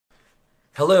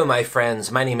Hello, my friends.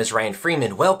 My name is Ryan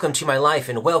Freeman. Welcome to my life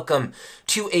and welcome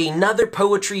to another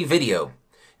poetry video.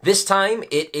 This time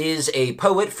it is a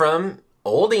poet from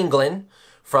Old England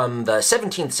from the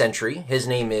 17th century. His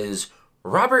name is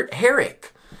Robert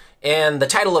Herrick. And the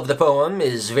title of the poem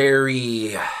is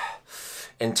very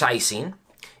enticing.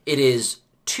 It is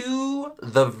To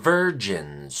the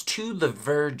Virgins. To the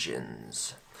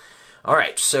Virgins. All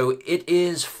right, so it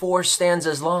is 4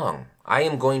 stanzas long. I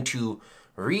am going to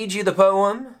read you the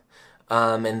poem,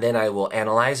 and then I will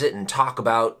analyze it and talk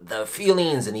about the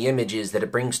feelings and the images that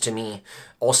it brings to me.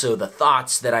 Also, the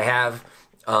thoughts that I have.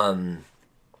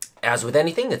 As with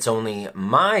anything, it's only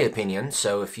my opinion,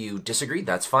 so if you disagree,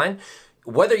 that's fine.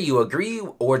 Whether you agree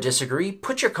or disagree,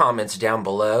 put your comments down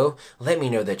below. Let me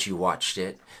know that you watched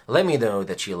it. Let me know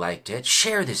that you liked it.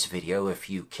 Share this video if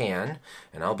you can,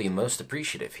 and I'll be most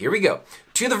appreciative. Here we go.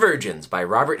 To the Virgins by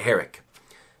Robert Herrick.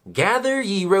 Gather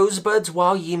ye rosebuds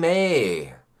while ye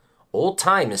may. Old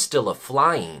time is still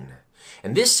a-flying,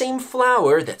 and this same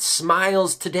flower that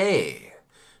smiles today,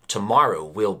 tomorrow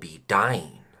will be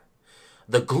dying.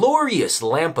 The glorious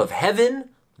lamp of heaven,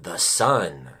 the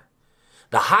sun,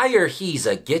 the higher he's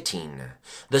a-getting,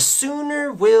 the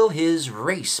sooner will his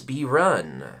race be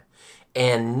run,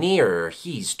 and nearer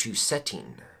he's to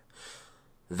setting.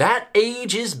 That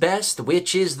age is best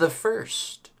which is the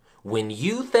first, when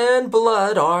youth and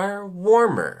blood are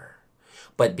warmer,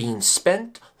 but being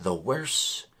spent the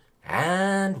worse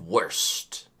and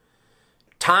worst.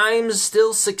 Times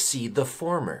still succeed the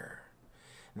former.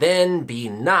 Then be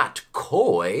not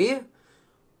coy,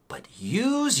 but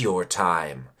use your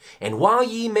time, and while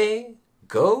ye may,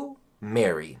 go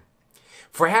marry.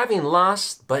 For having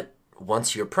lost but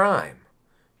once your prime,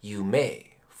 you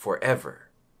may forever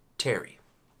tarry.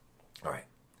 All right.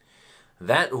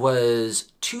 That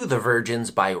was To the Virgins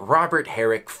by Robert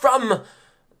Herrick from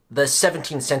the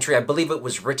 17th century. I believe it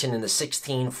was written in the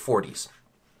 1640s,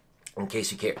 in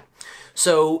case you care.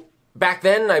 So back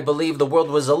then, I believe the world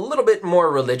was a little bit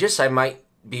more religious. I might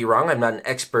be wrong. I'm not an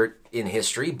expert in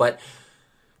history, but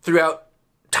throughout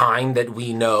time that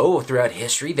we know, throughout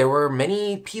history, there were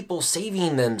many people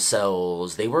saving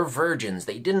themselves. They were virgins.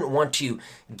 They didn't want to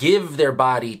give their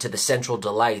body to the sensual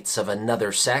delights of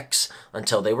another sex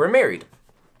until they were married.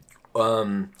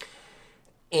 That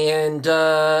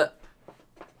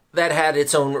had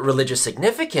its own religious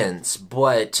significance,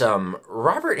 but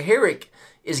Robert Herrick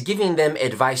is giving them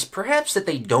advice perhaps that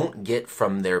they don't get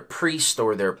from their priest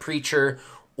or their preacher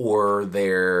or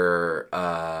their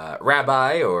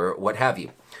rabbi or what have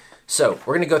you. So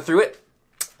we're going to go through it.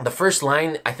 The first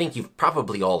line, I think you've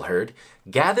probably all heard.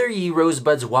 Gather ye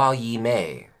rosebuds while ye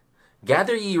may.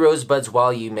 Gather ye rosebuds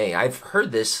while ye may. I've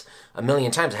heard this a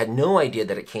million times. I had no idea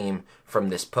that it came from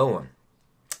this poem.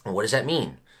 And what does that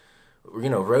mean? You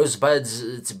know, rosebuds,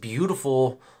 it's a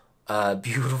beautiful,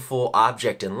 beautiful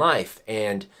object in life.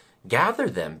 And gather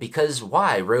them because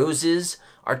why? Roses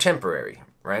are temporary,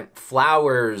 right?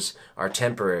 Flowers are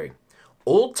temporary.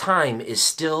 Old time is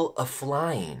still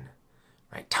a-flying.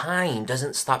 Right? Time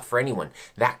doesn't stop for anyone.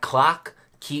 That clock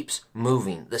keeps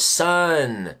moving. The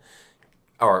sun,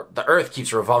 or the earth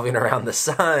keeps revolving around the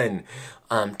sun.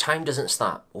 Time doesn't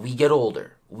stop. We get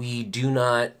older. We do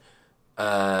not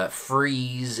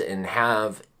freeze and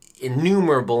have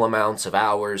innumerable amounts of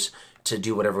hours to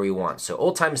do whatever we want. So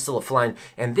old time is still a-flying.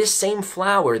 And this same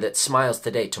flower that smiles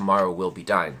today, tomorrow will be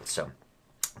dying. So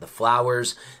the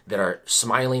flowers that are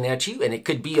smiling at you, and it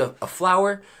could be a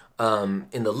flower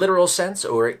in the literal sense,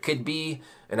 or it could be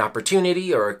an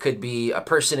opportunity, or it could be a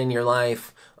person in your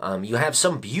life. You have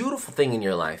some beautiful thing in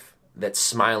your life that's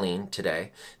smiling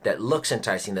today, that looks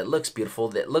enticing, that looks beautiful,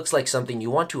 that looks like something you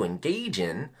want to engage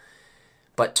in,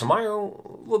 but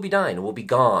tomorrow we'll be dying, we'll be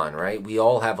gone, right? We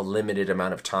all have a limited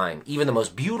amount of time. Even the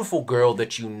most beautiful girl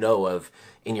that you know of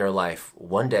in your life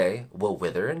one day will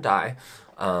wither and die.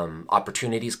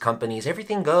 Opportunities, companies,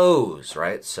 everything goes,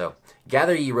 right? So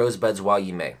gather ye rosebuds while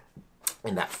ye may.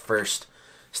 In that first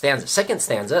stanza. Second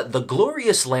stanza, the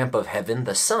glorious lamp of heaven,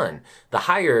 the sun, the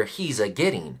higher he's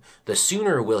a-getting, the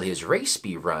sooner will his race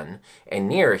be run, and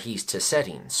nearer he's to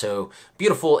setting. So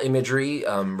beautiful imagery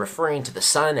referring to the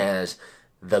sun as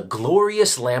the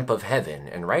glorious lamp of heaven.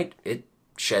 And right, it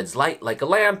sheds light like a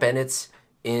lamp, and it's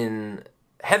in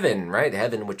heaven, right?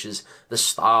 Heaven, which is the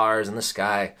stars and the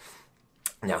sky.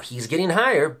 Now, he's getting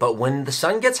higher, but when the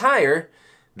sun gets higher,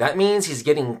 that means he's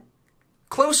getting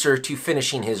closer to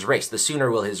finishing his race. The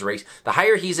sooner will his race, the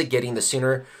higher he's a-getting, the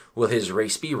sooner will his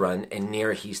race be run, and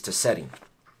nearer he's to setting.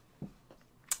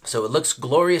 So it looks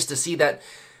glorious to see that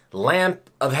lamp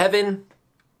of heaven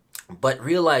But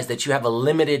realize that you have a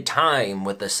limited time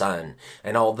with the sun.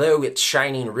 And although it's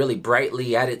shining really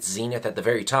brightly at its zenith at the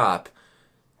very top,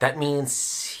 that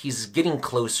means he's getting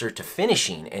closer to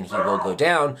finishing, and he will go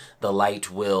down, the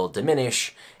light will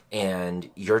diminish, and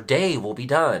your day will be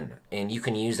done. And you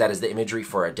can use that as the imagery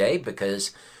for a day,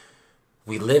 because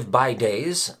we live by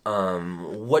days.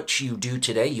 What you do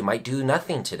today, you might do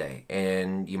nothing today,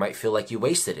 and you might feel like you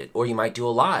wasted it, or you might do a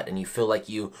lot, and you feel like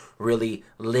you really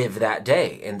live that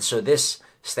day. And so this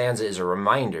stanza is a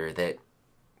reminder that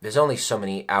there's only so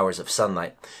many hours of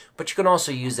sunlight, but you can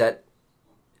also use that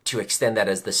to extend that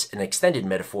as an extended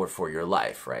metaphor for your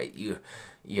life, right?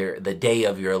 The day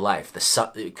of your life.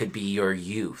 It could be your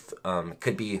youth. It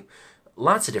could be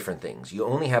lots of different things. You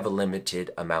only have a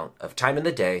limited amount of time in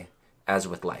the day, as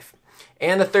with life.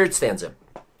 And the third stanza.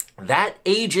 That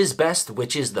age is best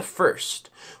which is the first,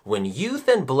 when youth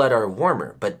and blood are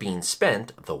warmer, but being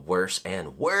spent, the worse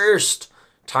and worst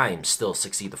times still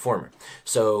succeed the former.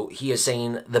 So he is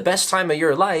saying the best time of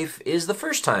your life is the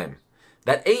first time.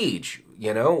 That age,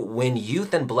 when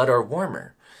youth and blood are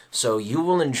warmer. So you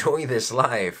will enjoy this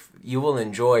life. You will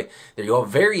enjoy, you'll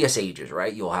have various ages,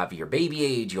 right? You'll have your baby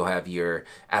age, you'll have your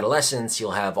adolescence,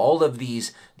 you'll have all of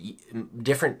these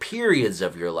different periods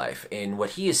of your life. And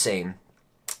what he is saying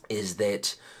is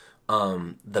that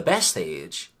the best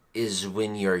age is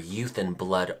when your youth and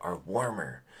blood are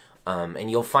warmer. And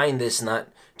you'll find this not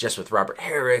just with Robert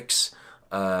Herrick's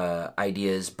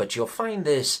ideas, but you'll find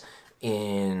this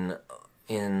in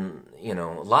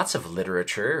lots of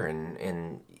literature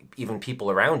and even people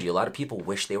around you. A lot of people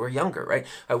wish they were younger, right?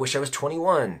 I wish I was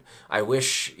 21. I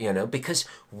wish, because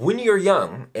when you're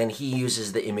young, and he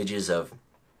uses the images of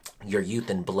your youth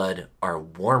and blood are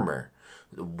warmer,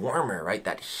 right?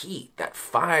 That heat, that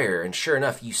fire. And sure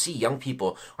enough, you see young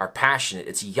people are passionate.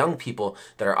 It's young people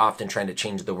that are often trying to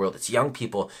change the world. It's young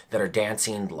people that are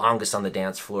dancing longest on the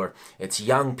dance floor. It's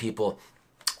young people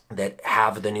that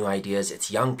have the new ideas.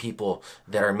 It's young people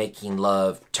that are making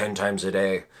love 10 times a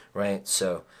day, right?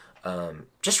 So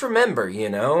just remember,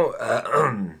 now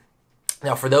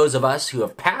for those of us who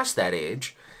have passed that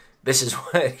age, this is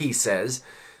what he says,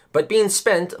 but being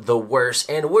spent, the worse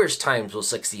and worse times will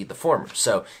succeed the former.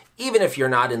 So even if you're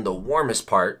not in the warmest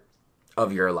part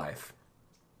of your life,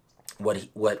 what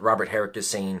Robert Herrick is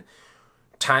saying,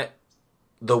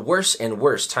 the worse and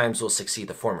worse times will succeed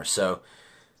the former. So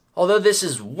although this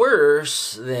is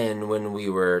worse than when we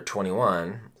were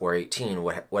 21 or 18,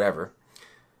 whatever,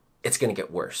 it's going to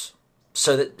get worse.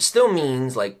 So that still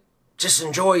means, just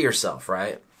enjoy yourself,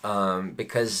 right?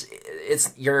 Because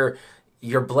it's your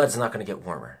blood's not going to get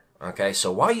warmer, okay?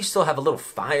 So while you still have a little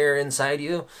fire inside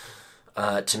you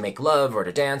to make love or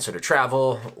to dance or to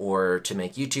travel or to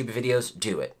make YouTube videos,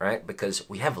 do it, right? Because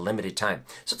we have limited time.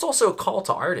 So it's also a call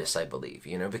to artists, I believe,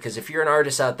 because if you're an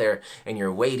artist out there and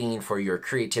you're waiting for your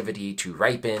creativity to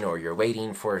ripen, or you're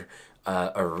waiting for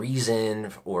a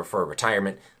reason or for a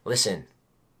retirement, listen,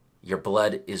 your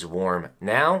blood is warm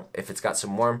now. If it's got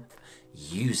some warmth,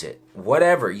 use it.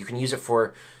 Whatever, you can use it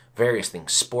for various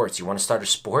things. Sports, you want to start a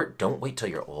sport? Don't wait till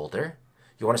you're older.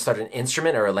 You want to start an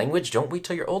instrument or a language? Don't wait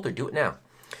till you're older. Do it now.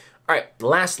 All right,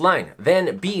 last line.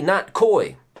 Then be not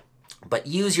coy, but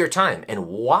use your time. And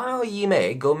while ye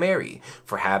may, go merry.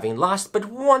 For having lost but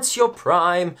once your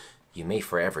prime, you may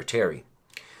forever tarry.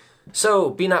 So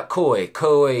be not coy.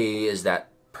 Coy is that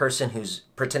person who's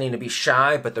pretending to be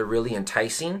shy, but they're really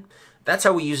enticing. That's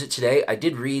how we use it today. I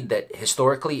did read that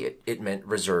historically it meant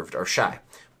reserved or shy.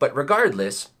 But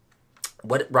regardless,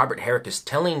 what Robert Herrick is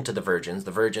telling to the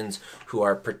virgins who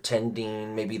are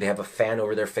pretending, maybe they have a fan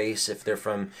over their face if they're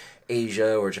from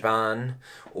Asia or Japan,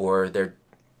 or they're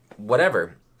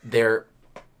whatever, they're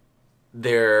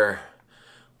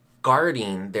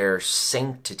guarding their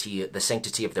sanctity, the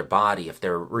sanctity of their body if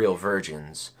they're real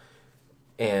virgins,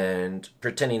 and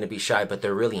pretending to be shy, but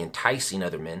they're really enticing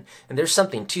other men. And there's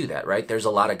something to that, right? There's a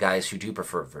lot of guys who do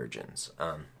prefer virgins.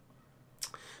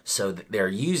 So they're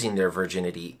using their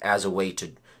virginity as a way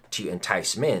to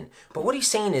entice men. But what he's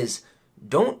saying is,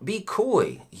 don't be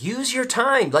coy. Use your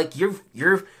time. Like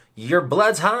your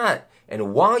blood's hot.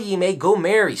 And while ye may, go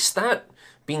marry. Stop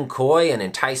being coy and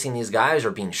enticing these guys or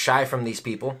being shy from these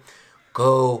people.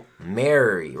 Go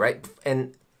marry, right?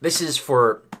 And this is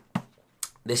for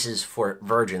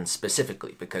virgins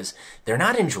specifically, because they're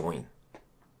not enjoying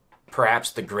perhaps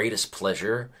the greatest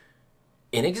pleasure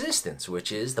in existence, which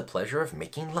is the pleasure of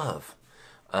making love.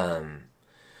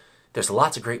 There's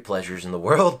lots of great pleasures in the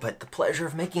world, but the pleasure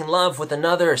of making love with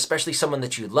another, especially someone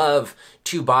that you love,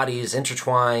 two bodies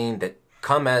intertwined that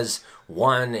come as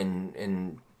one,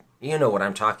 and you know what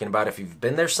I'm talking about if you've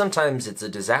been there. Sometimes it's a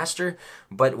disaster,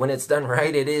 but when it's done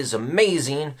right, it is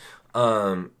amazing.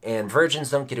 And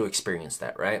virgins don't get to experience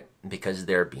that, right? Because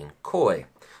they're being coy.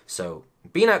 So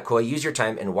be not coy, use your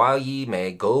time, and while ye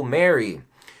may, go marry.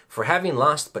 For having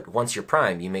lost but once your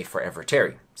prime, you may forever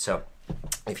tarry. So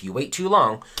if you wait too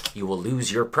long, you will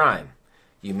lose your prime.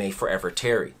 You may forever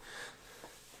tarry.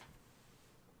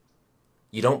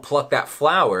 You don't pluck that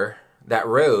flower, that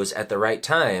rose, at the right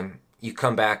time. You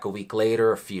come back a week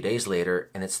later, a few days later,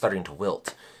 and it's starting to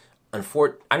wilt.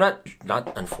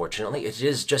 Not unfortunately, it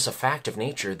is just a fact of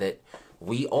nature that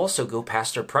we also go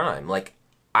past our prime. Like,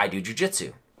 I do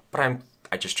jujitsu, but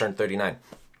I just turned 39.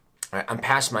 I'm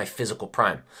past my physical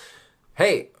prime.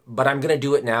 Hey, but I'm going to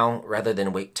do it now rather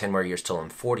than wait 10 more years till I'm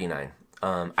 49.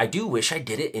 I do wish I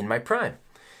did it in my prime.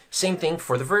 Same thing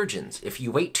for the virgins. If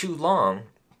you wait too long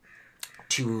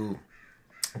to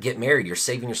get married, you're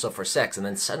saving yourself for sex, and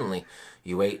then suddenly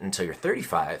you wait until you're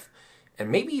 35, and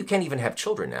maybe you can't even have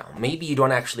children now. Maybe you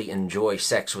don't actually enjoy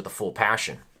sex with a full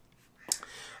passion.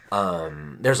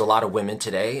 There's a lot of women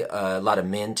today, a lot of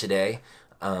men today,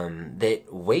 that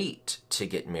wait to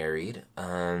get married.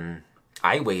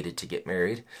 I waited to get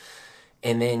married.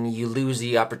 And then you lose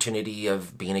the opportunity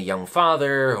of being a young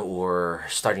father or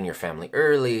starting your family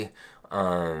early.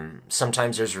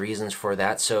 Sometimes there's reasons for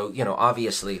that. So,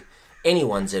 obviously,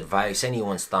 anyone's advice,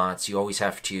 anyone's thoughts, you always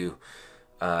have to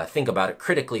think about it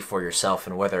critically for yourself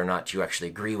and whether or not you actually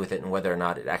agree with it and whether or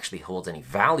not it actually holds any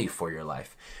value for your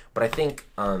life. But I think,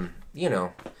 you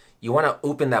want to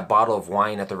open that bottle of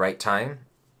wine at the right time.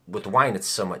 With wine, it's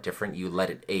somewhat different. You let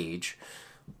it age.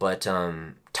 But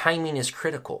timing is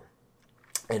critical.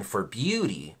 And for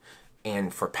beauty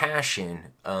and for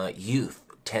passion, youth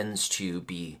tends to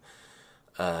be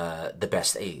the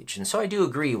best age. And so I do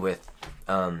agree with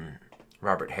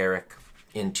Robert Herrick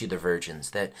in To the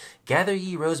Virgins that gather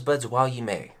ye rosebuds while ye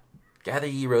may. Gather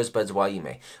ye rosebuds while ye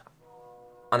may.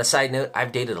 On a side note,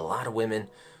 I've dated a lot of women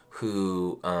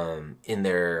who in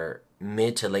their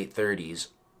mid to late 30s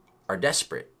are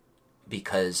desperate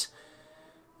because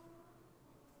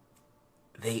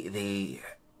they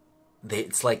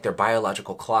it's like their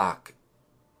biological clock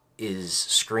is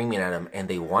screaming at them and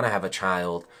they want to have a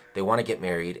child, they want to get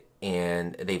married,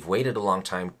 and they've waited a long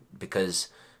time because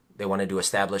they wanted to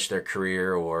establish their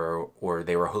career or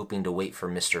they were hoping to wait for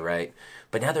Mr. Right.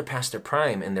 But now they're past their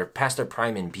prime, and they're past their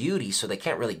prime in beauty, so they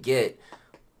can't really get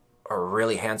a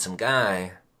really handsome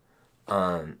guy,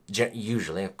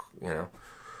 usually,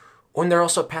 When they're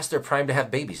also past their prime to have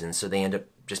babies, and so they end up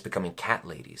just becoming cat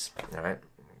ladies, all right?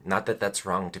 Not that that's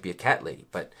wrong to be a cat lady,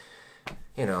 but,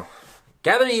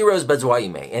 gather ye rosebuds while you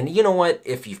may. And you know what?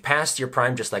 If you've passed your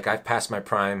prime, just like I've passed my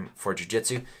prime for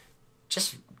jiu-jitsu,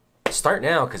 just start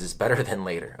now because it's better than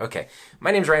later. Okay,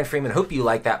 my name's Ryan Freeman. Hope you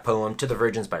like that poem, To the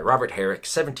Virgins by Robert Herrick,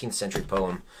 17th century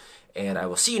poem. And I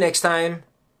will see you next time.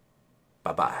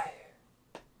 Bye-bye.